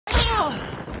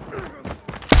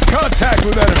Contact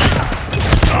with enemy.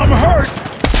 I'm hurt.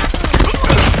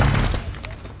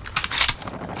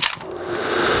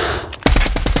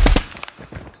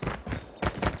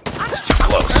 It's too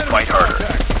close. Enemy Fight harder.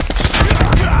 contact.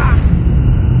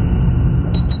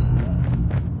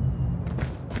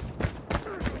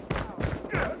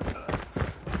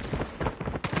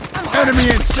 Enemy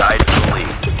inside. Tied for the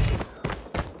lead.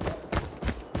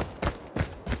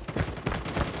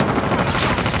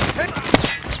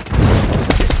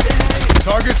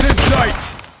 Targets in sight.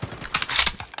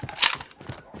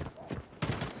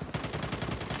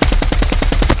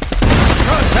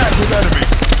 Contact with enemy.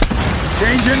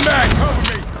 Changing back. Cover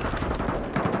me.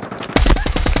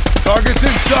 Targets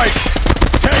in sight.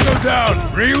 Tango down.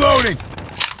 Reloading.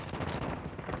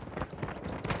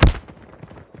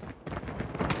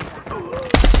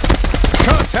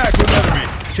 Contact with enemy.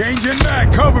 Changing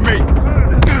back. Cover me.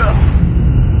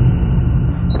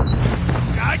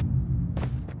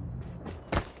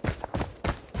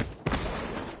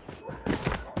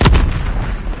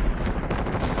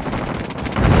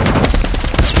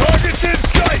 Targets in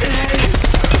sight.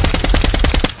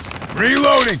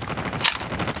 Reloading.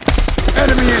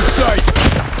 Enemy in sight.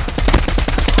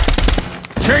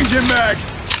 Changing mag.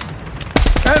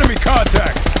 Enemy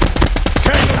contact.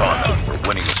 Tango down. We're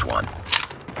winning this one.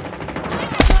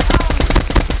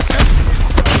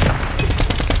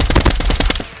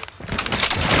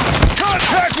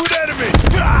 Contact with enemy!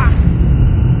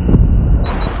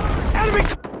 Enemy!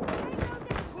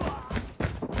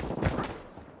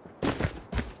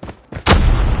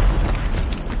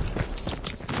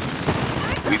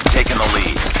 We've taken the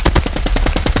lead.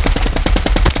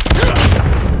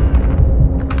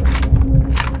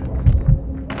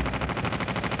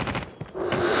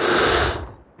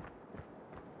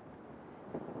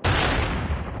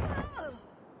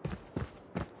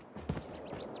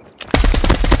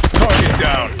 Target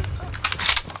down.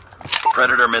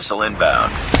 Predator missile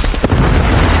inbound.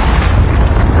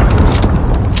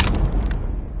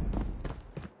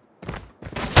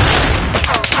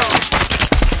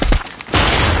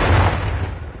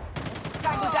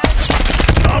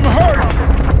 I'm hurt!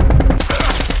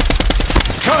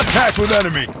 Contact with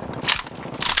enemy!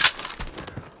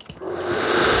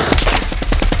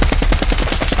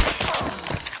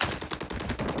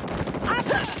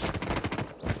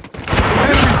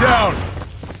 Enemy down!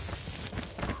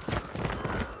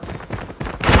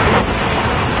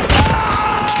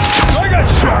 I got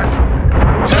shot!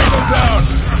 Tango down!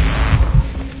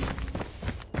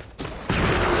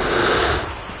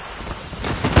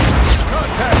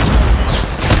 Contact!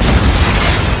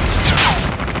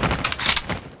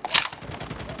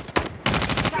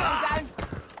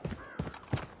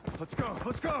 Let's go,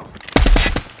 let's go!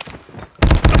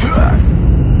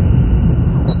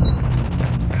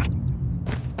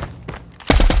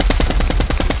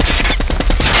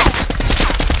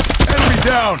 Enemy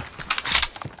down!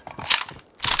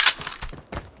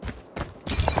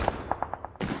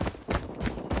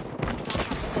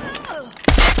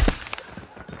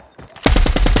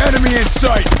 Enemy in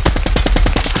sight!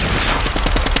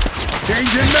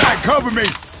 Changing mag, cover me!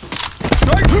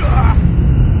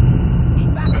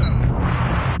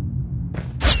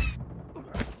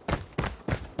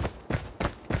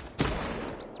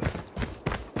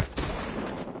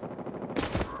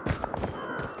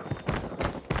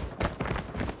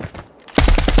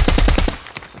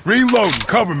 Reload,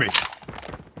 cover me!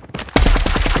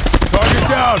 Target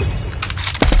down!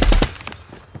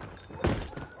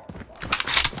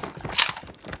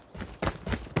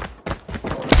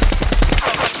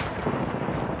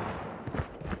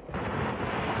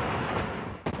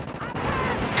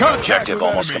 Objective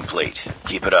almost complete.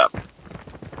 Keep it up.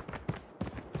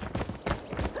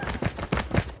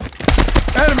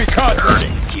 Enemy contact!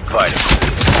 Hurting. Keep fighting.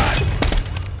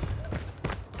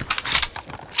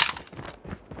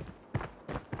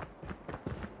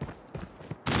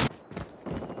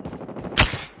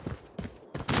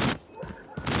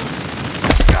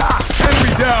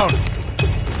 Enemy down!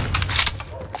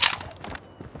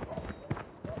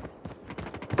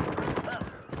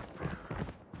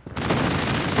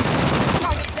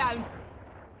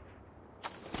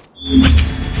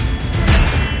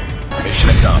 Mission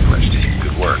accomplished.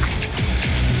 Good work.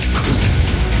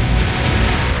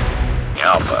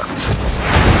 Alpha.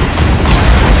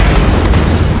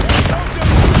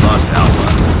 Lost Alpha.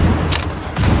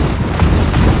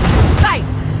 Hey!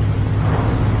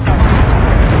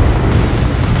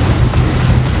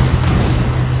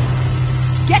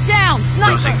 Get down,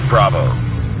 sniper! Losing Bravo.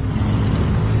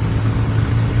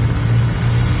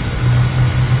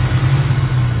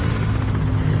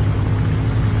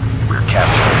 We're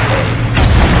capturing A.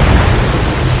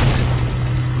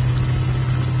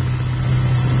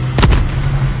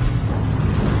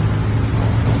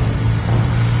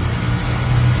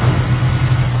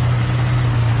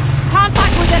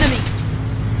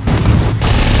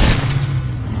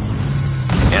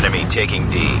 taking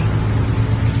D.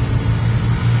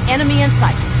 Enemy in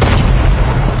sight.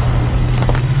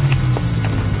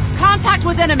 Contact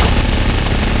with enemy.